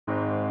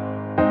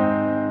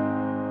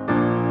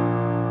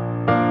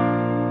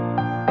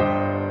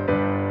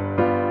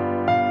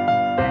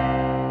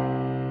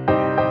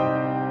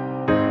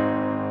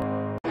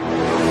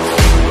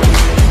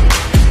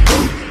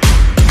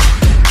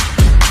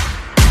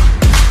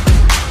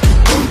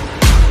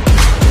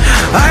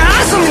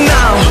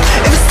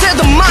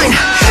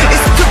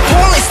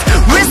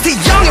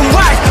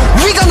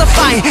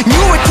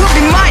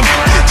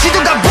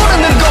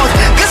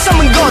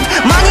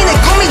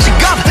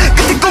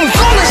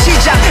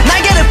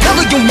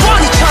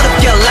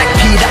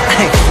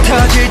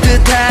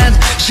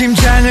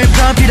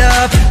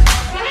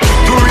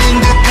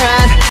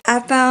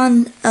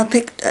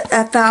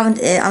I found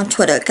it on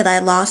Twitter because I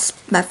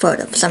lost my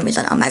photo for some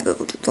reason on my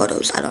Google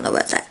Photos. I don't know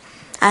where it's at.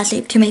 I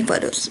saved too many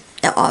photos.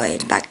 They're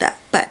always backed up.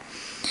 But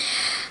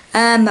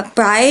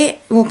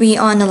Bright will be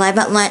on the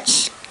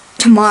LiveAtLunch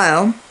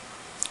tomorrow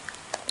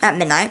at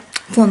midnight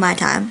for my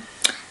time,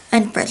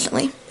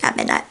 unfortunately at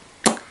midnight.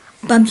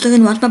 But I'm still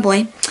gonna watch my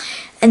boy.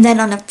 And then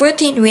on the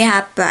 14th we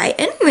have Bright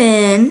and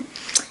Rin,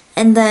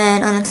 and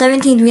then on the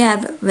 17th we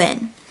have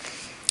Rin.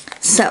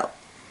 So,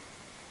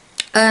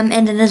 and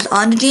then it's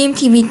on the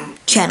GMTV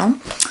channel.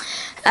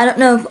 I don't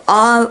know if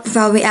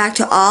I'll react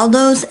to all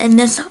those in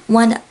this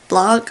one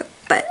vlog,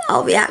 but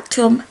I'll react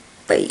to them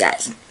for you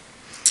guys.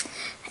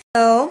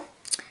 So,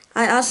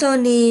 I also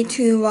need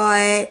to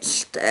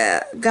watch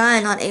The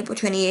Gun on April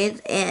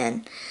 28th,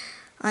 and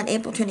on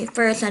April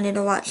 21st I need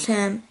to watch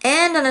him,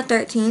 and on the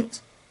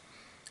 13th.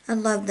 I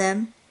love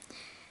them.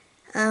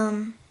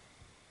 Even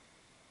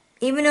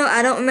though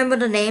I don't remember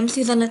the names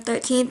who's on the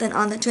 13th and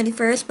on the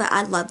 21st, but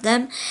I love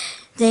them.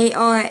 They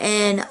are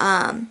in,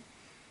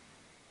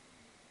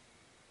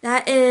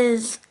 that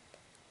is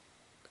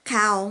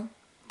Cal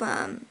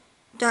from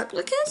Dark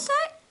Blue Kiss.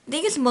 I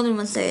think it's more than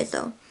one series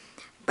though.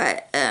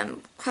 But,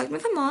 correct me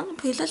if I'm wrong,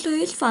 please that's who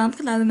he's from,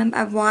 because I remember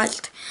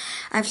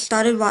I've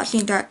started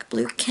watching Dark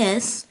Blue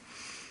Kiss.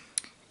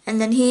 And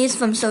then he's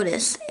from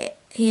Sodas.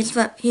 He's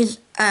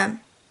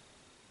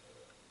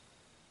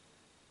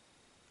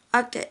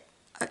Arctic.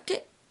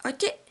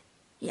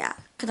 Yeah,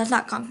 because that's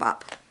not Kong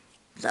Pop.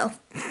 So,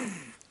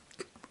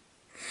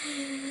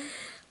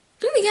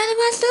 but we gotta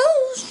watch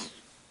those.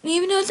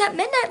 Even though it's at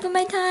midnight for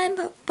my time.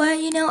 But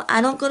you know, I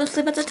don't go to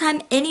sleep at the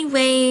time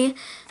anyway.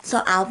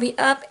 So I'll be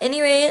up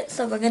anyway.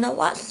 So we're gonna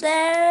watch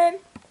them.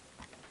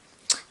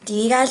 Do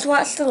you guys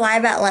watch the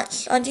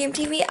LiveAtLunch on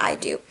GMTV? I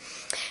do.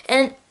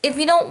 And if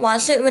you don't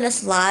watch it when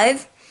it's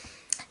live,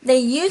 they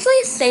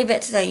usually save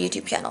it to their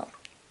YouTube channel.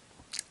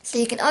 So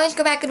you can always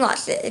go back and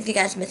watch it if you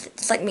guys miss it,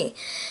 just like me.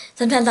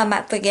 Sometimes I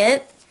might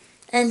forget,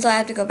 and so I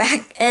have to go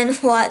back and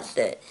watch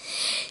it.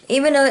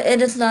 Even though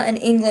it is not an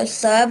English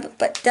sub,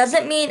 but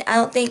doesn't mean I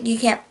don't think you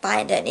can't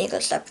find it in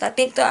English sub. I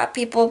think there are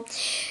people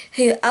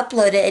who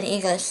upload it in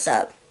English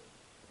sub.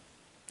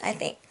 I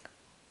think.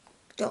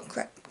 Don't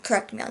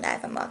correct me on that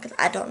if I'm wrong, because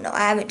I don't know.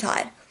 I haven't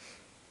tried.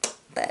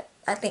 But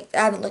I think I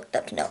haven't looked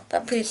up to know.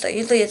 But I'm pretty sure.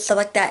 Usually it's stuff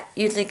like that.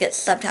 Usually gets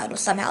subtitled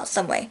somehow,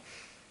 some way.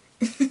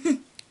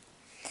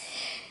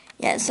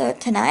 Yeah, so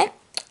tonight,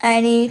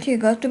 I need to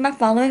go through my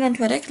following on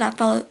Twitter, because I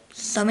follow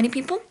so many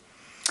people.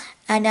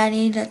 And I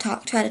need to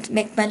try to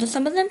make friends with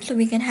some of them, so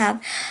we can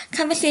have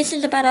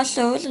conversations about our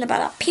shows, and about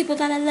our people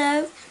that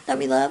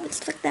we love, and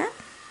stuff like that.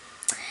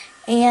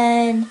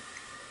 And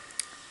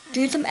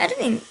do some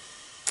editing,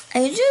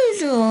 as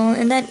usual.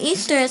 And then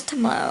Easter is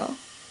tomorrow.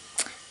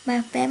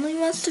 My family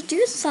wants to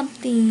do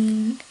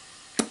something.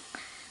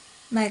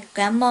 My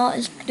grandma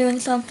is doing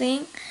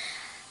something.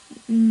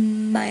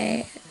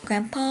 My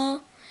grandpa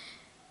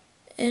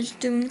is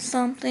doing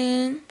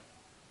something.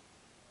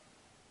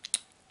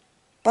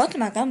 Both of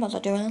my grandmas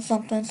are doing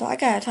something, so I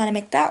gotta try to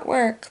make that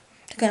work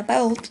to get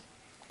both.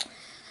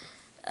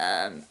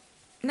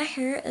 My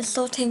hair is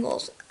so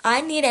tangled.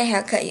 I need a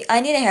haircut. You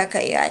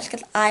guys,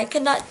 because I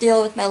cannot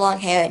deal with my long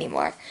hair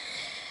anymore.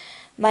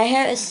 My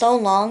hair is so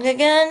long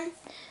again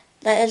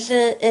that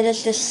it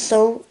is just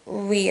so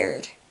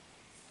weird.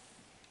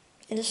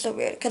 It is so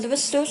weird, because it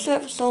was so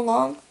short for so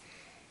long.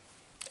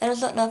 I just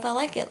don't know if I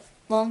like it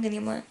long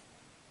anymore.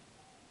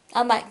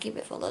 I might keep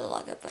it for a little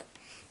longer, but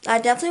I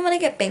definitely want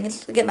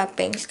to get my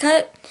bangs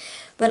cut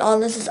when all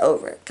this is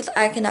over, because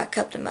I cannot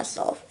cut them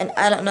myself, and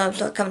I don't know if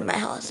they'll come to my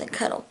house and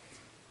cut them.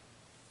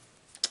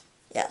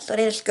 Yeah, so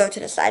they just go to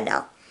the side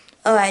now.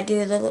 Oh, I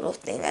do the little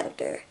thing right up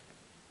there.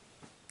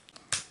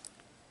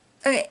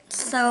 Okay,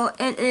 so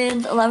it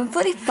is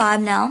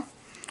 11:45 now.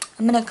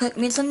 I'm gonna cook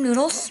me some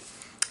noodles,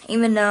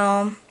 even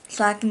though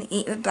so I can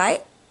eat with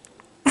Bright.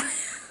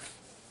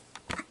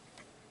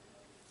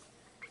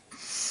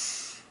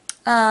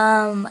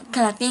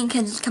 Cause I think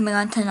Kids is coming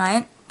on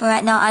tonight. But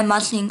right now I'm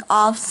watching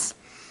offs.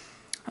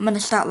 I'm gonna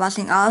start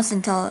watching offs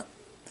until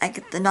I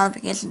get the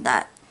notification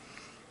that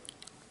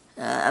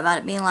about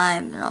it being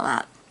live and all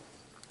that.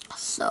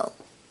 So,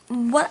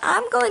 what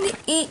I'm going to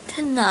eat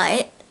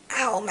tonight.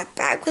 Ow, my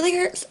back really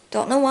hurts.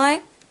 Don't know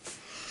why.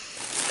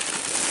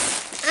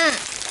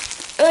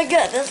 Really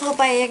good. Let's hope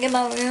I get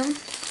my room.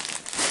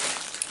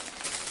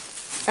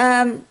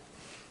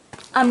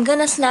 I'm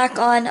gonna snack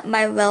on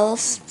my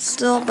rolls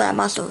still, but I'm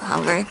also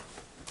hungry.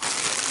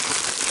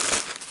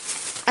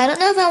 I don't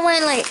know if I want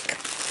to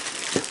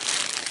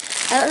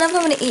I don't know if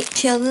I'm gonna eat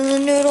chili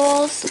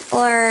noodles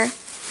or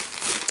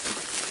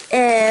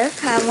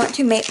if I want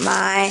to make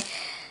my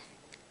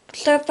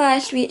stir-fry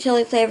sweet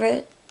chili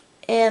flavor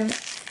in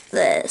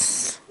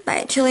this,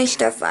 my chili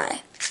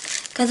stir-fry,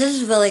 because this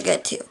is really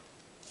good too.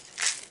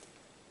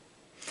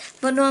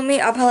 But normally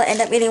I'll probably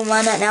end up eating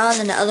one right now and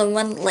then the other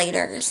one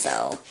later,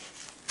 so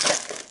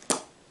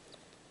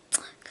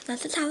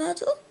that's just how I'll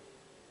do.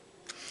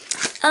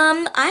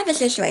 I have a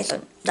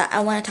situation that I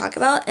want to talk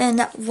about,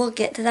 and we'll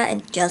get to that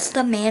in just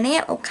a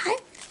minute, okay?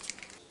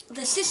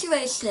 the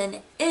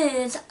situation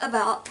is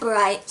about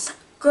Bright's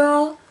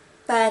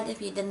girlfriend, if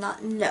you did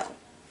not know.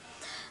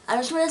 I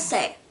just want to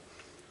say,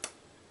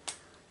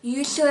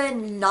 you should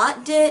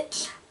not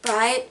ditch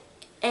Bright,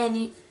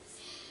 and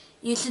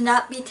you should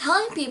not be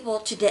telling people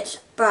to ditch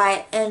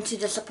Bright and to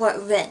just support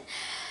Rin.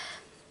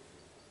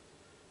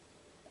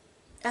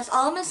 That's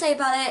all I'm going to say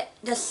about it.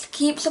 Just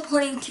keep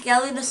supporting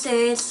Together the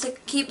series,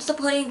 keep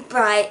supporting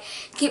Bright,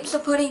 keep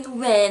supporting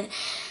Rin,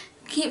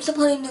 keep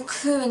supporting the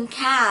crew and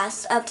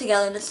cast of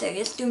Together the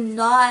series. Do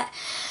not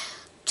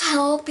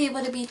tell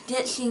people to be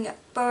ditching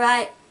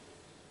Bright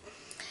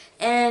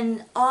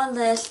and all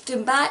this.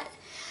 Do not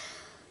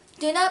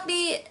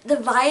be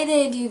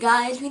divided, you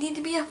guys. We need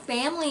to be a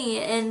family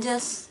and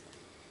just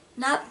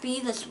not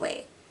be this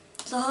way.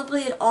 So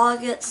hopefully it all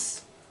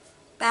gets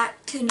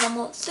back to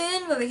normal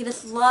soon, where we can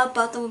just love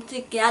both of them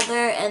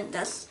together and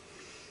just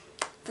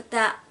like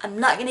that. I'm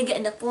not going to get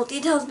into full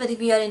details, but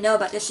if you already know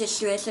about the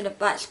situation of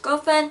Bright's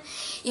girlfriend,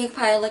 you can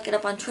probably look it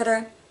up on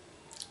Twitter.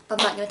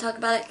 But I'm not going to talk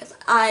about it because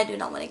I do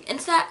not want to get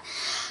into that.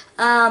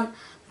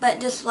 But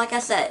just like I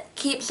said,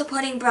 keep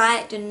supporting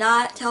Bright. Do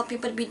not tell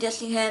people to be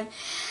dissing him.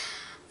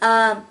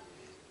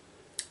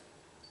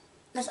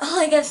 That's all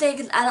I gotta say,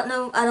 because I don't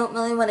know, I don't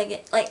really want to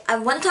get, like, I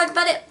want to talk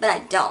about it, but I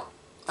don't.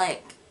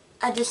 Like,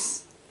 I'm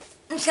just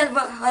kind of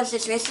about a hard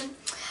situation.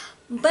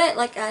 But,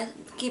 like, I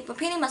keep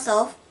repeating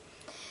myself,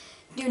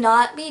 do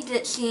not be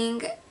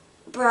ditching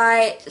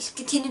Bright. Just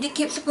continue to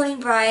keep supporting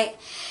Bright.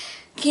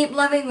 Keep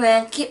loving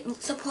Rin.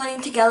 Keep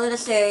supporting Together the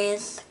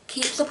series.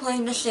 Keep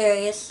supporting the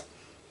series.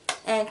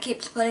 And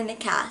keep supporting the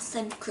cast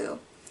and crew.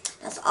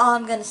 That's all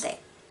I'm gonna say.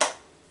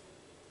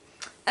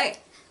 Alright.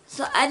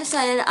 So I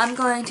decided I'm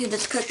going to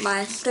just cook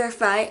my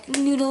stir-fry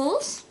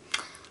noodles.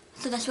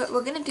 So that's what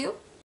we're going to do.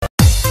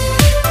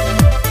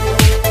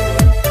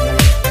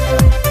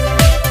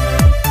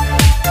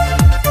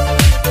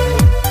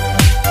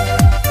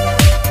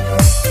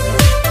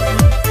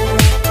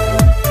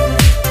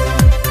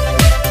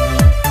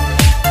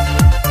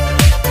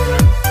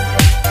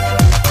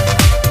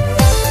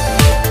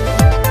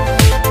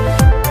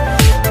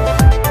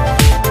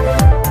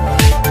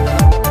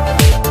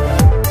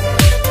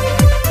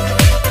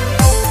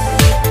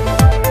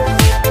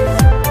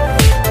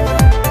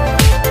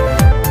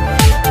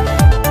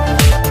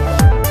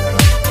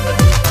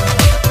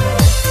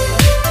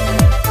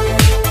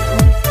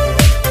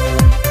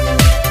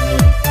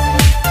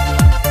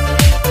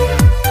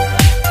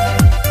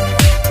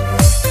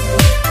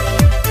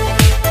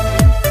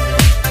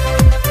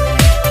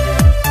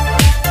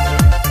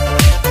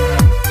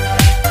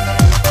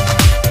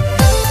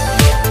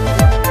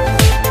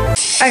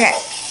 Okay,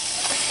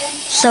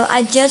 so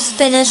I just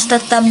finished the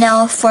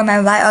thumbnail for my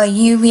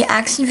YRU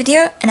reaction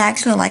video, and I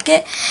actually like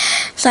it.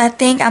 So I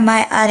think I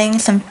might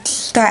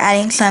start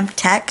adding some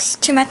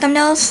text to my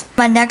thumbnails.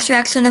 My next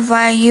reaction of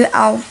YRU,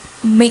 I'll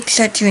make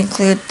sure to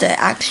include the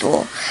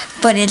actual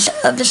footage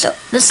of the show.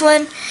 This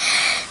one,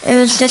 it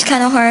was just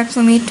kind of hard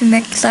for me to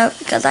mix up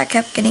because I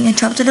kept getting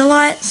interrupted a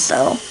lot.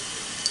 So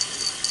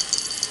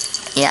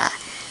yeah,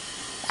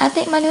 I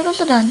think my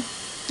noodles are done.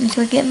 Let's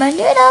go get my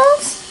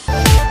noodles.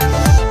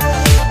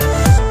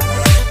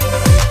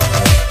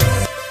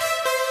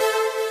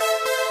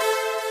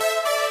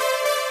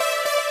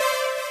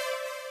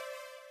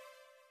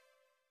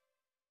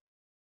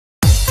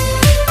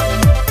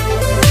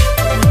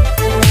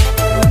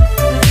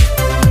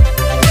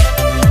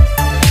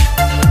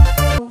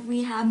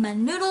 My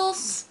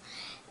noodles,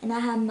 and I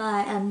have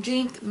my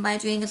drink. My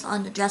drink is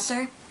on the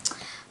dresser.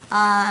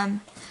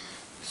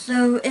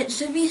 So it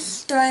should be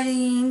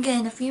starting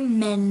in a few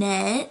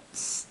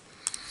minutes.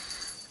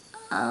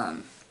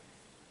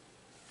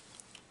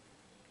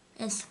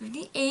 It's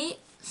 58,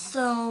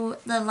 so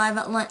the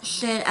LiveAtLunch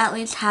should at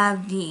least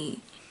have the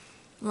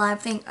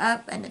live thing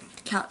up and the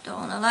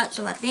countdown and all that.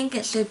 So I think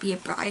it should be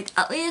bright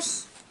at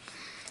least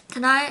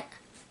tonight.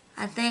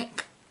 I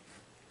think.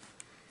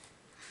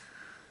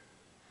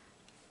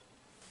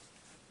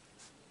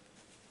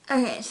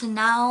 Okay, so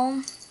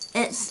now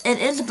it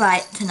is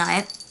bright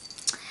tonight.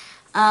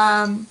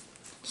 We're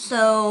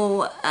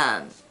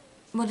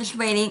just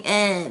waiting,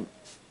 and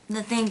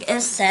the thing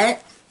is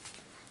set.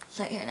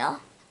 So here now.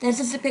 This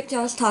is the picture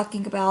I was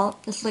talking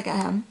about. Just look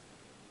at him.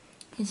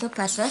 He's so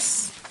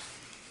precious.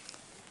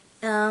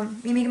 Me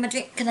making my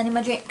drink because I need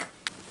my drink.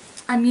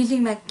 I'm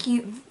using my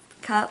cute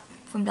cup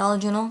from Dollar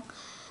General.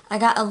 I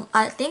got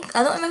I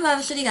don't remember if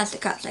I showed you guys the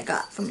cups I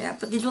got from there,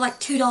 but these were like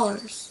 $2.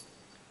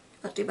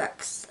 Or $3.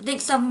 I think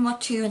some of them were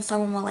 $2 and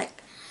some of them were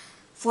like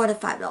 $4 to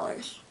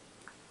 $5.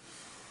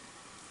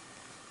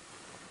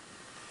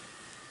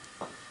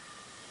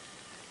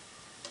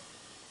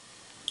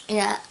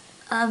 Yeah.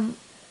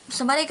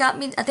 Somebody got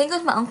me, I think it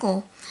was my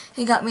uncle,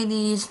 he got me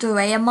these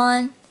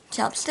Doraemon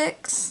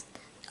chopsticks.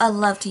 I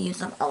love to use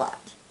them a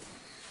lot.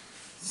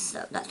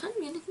 So that's what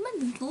I'm using for my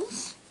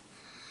noodles.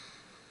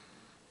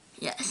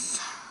 Yes.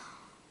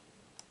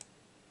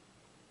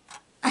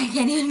 I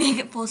can't even make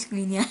it full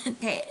screen yet.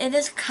 Okay, it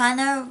is kind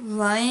of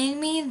worrying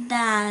me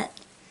that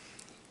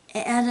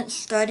it hasn't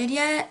started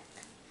yet.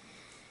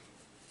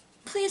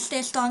 please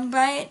stay strong,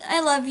 Bright.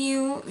 I love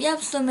you. You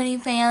have so many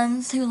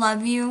fans who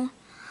love you.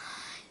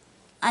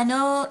 I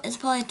know it's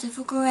probably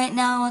difficult right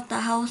now with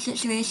the house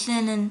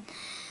situation and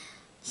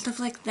stuff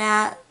like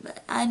that,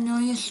 but I know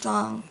you're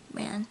strong,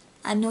 man.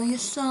 I know you're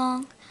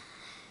strong.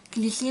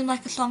 Because you seem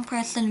like a strong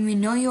person. We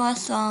know you are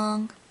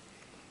strong.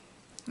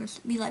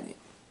 We love you.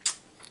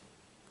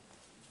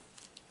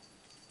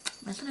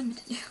 That's what I meant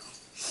to do.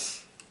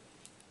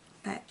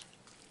 But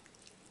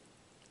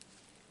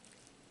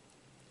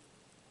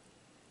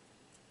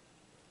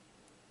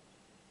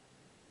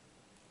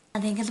I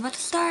think it's about to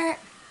start.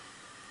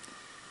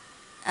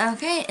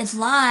 Okay, it's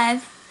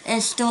live.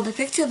 It's still the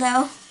picture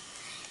though.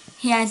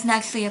 He hasn't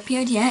actually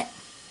appeared yet.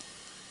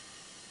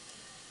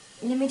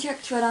 Let me check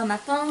it on my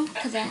phone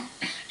because I.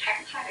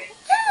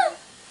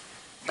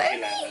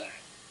 Baby.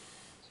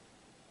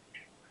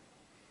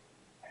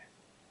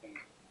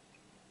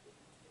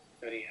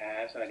 สวัสดีครั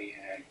บสวัสดีค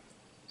รับ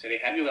สวัสดี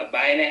ครับอยู่กับไบ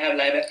ร์ทนะครับไ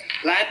ลฟ์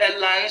แอน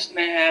ลันช์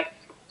นะครับ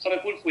เข้าไป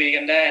พูดคุยกั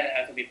นได้นะค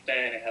รับทวิตเตอ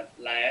ร์นะครับ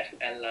ไลฟ์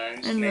แอนลัน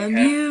ช์นะค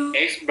รับ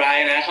X ไบร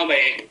ท์นะเข้าไป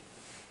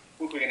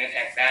พูดคุยกันในแ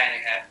ท็กได้น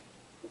ะครับ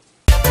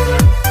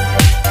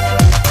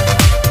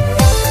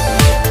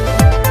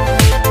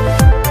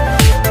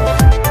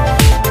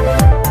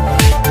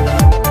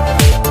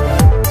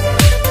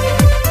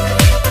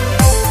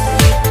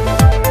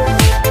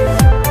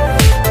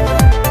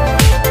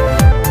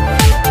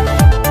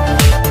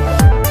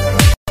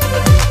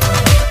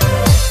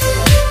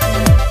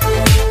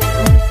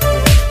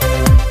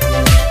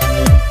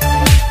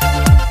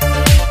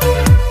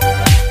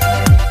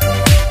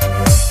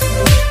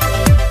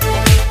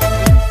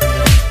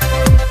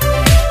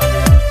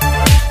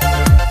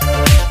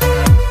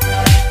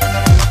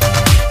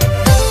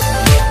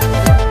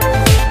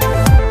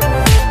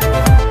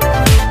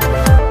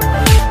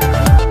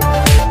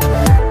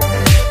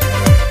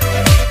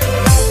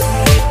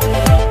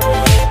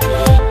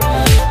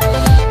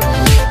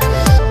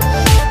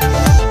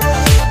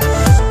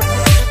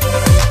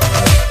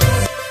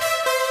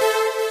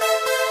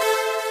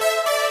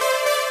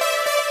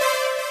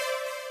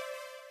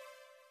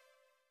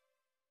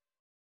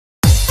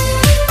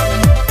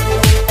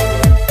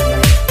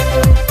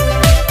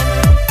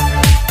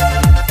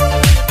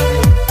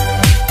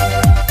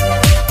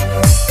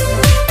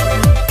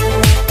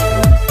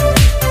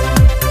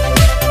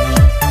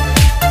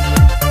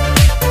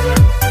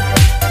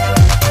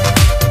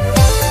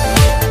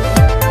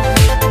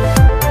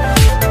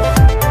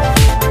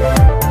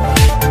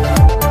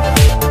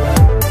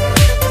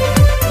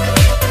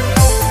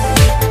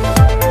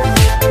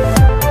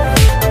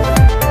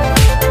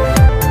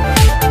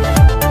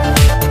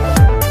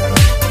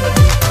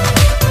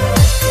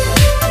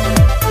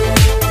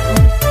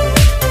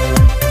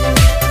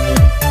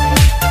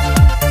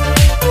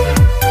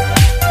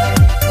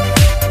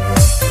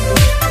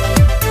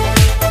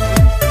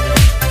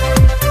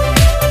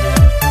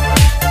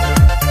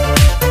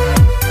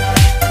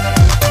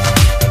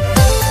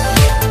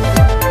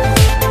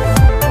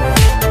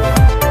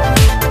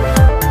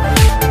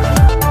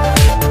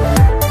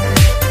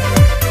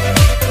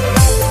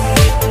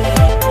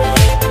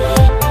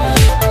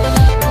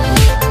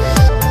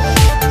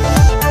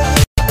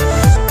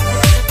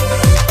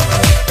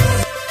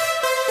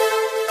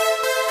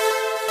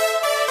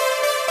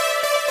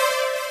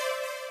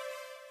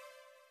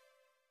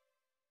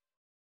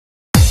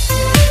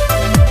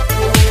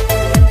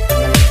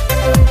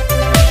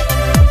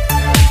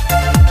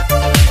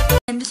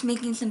I'm just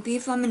making some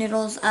beef ramen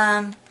noodles.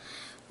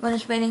 We're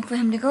just waiting for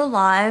him to go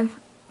live.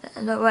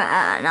 That's where we're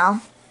at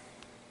now.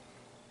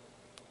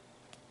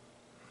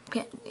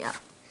 Okay, yeah.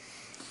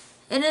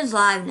 It is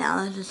live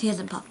now, it's just he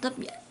hasn't popped up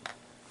yet.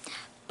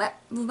 But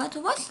we're about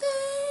to watch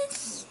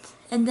this.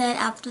 And then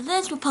after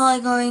this, we're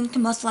probably going to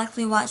most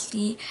likely watch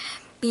the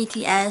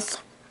BTS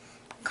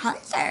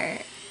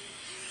concert.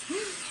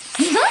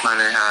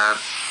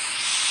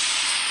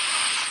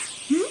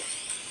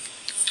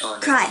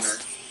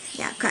 Christ.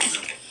 Yeah, Christ.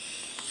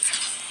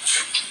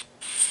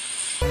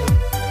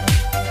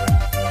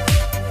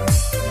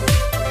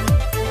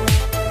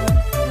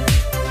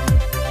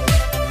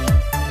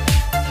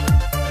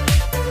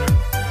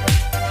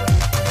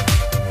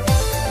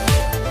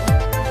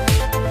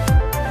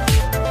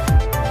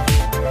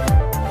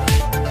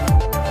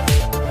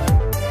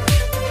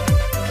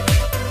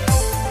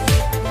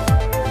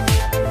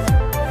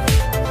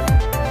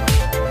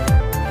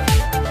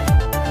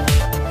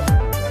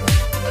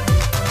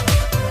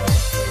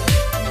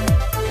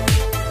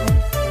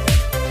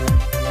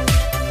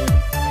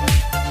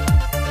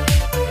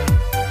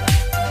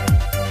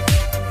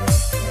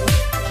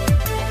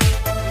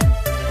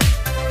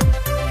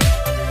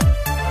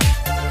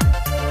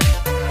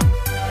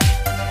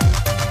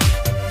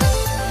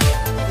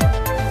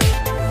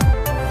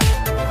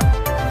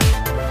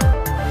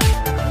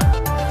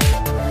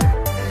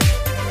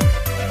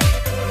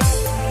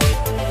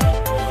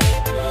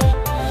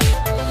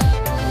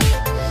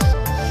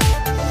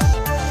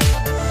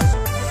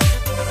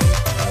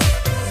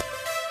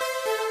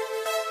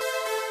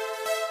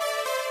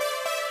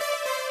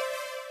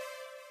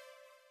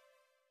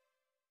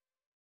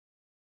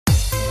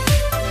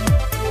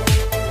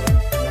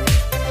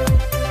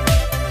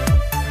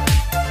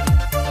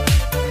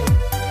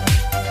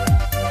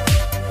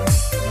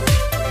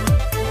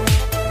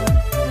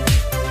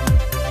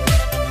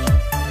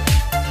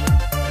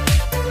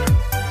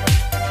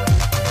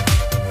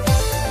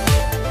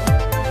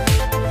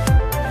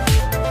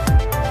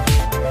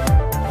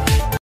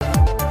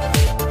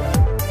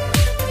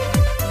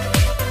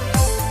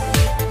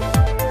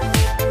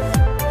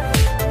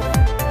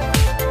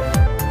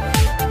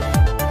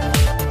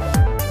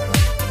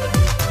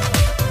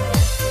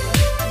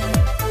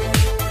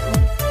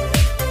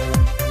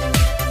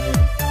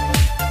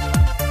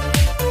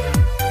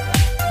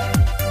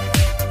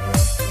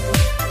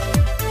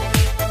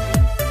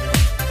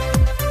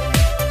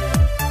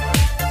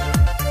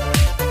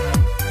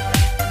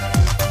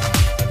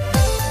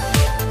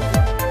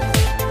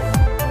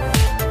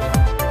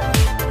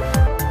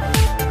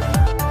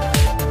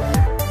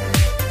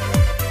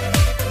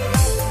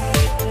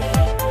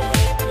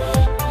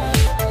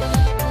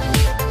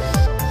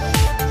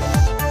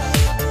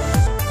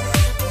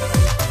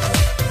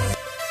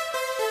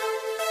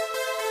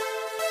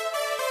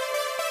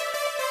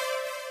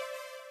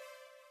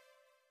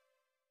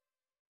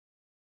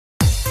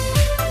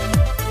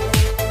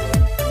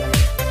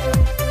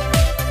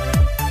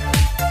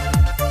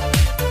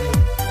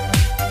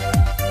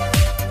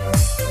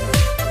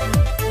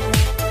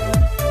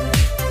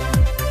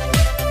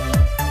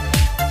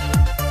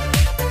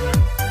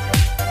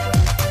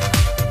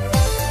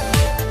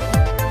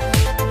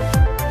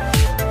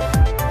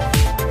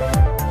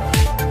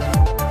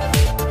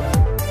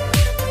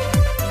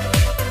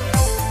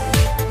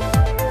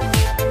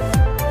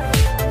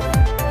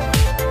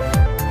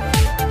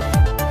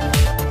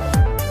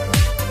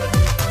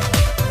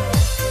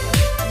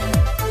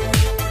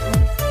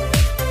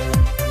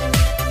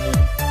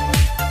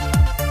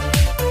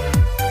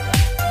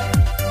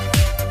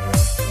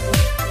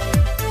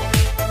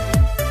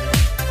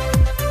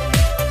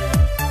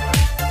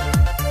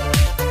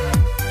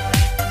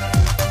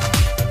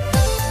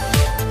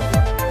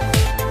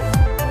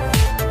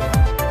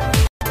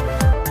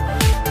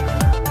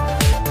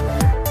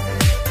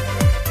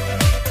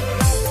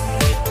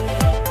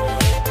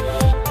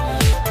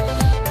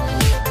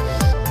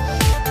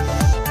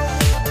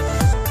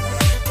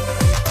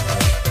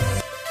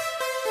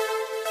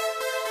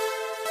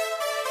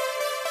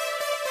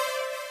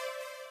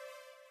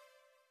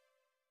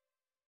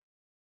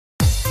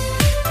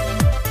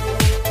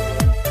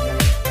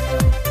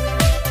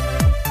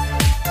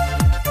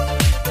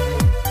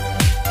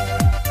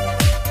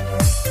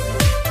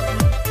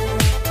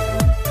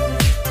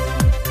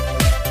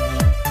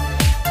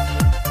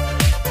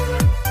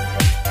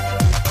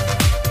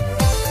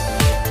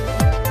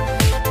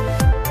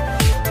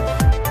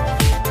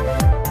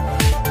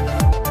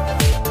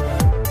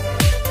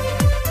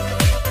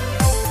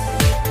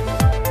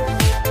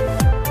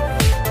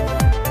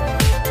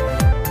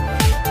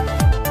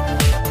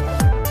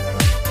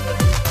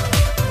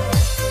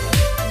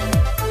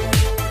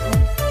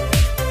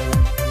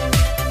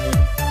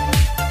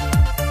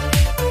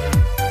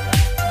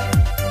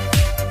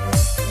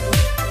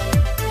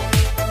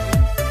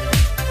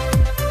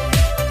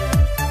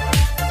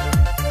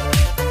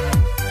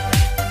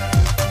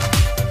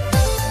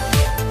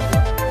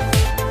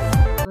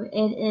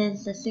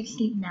 it's the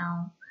 16th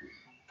now,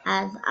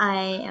 as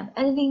I am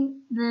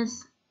editing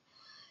this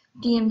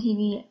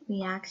GMMTV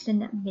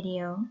reaction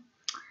video.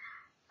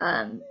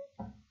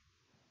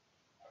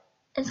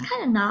 It's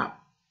kind of not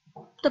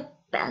the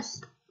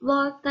best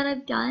vlog that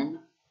I've done,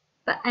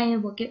 but I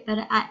will get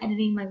better at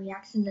editing my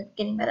reactions and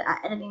getting better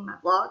at editing my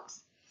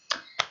vlogs.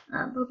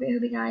 Hope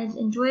you guys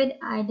enjoyed.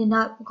 I did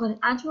not record an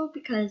outro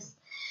because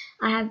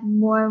I have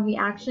more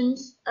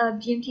reactions of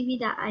GMTV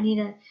that I need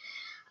to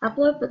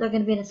upload, but they're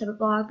going to be in a separate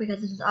vlog because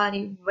this is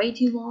already way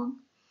too long.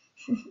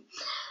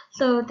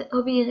 So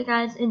hope you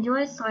guys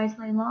enjoyed. Sorry it's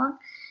very long,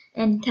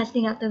 and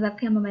testing out the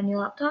webcam on my new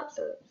laptop,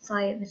 so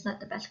sorry if it's not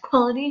the best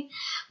quality,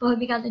 but hope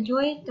you guys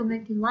enjoyed. Don't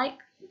forget to like,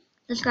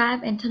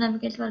 subscribe, and turn on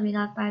notifications to be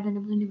notified when I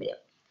upload a new video.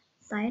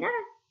 Sayonara.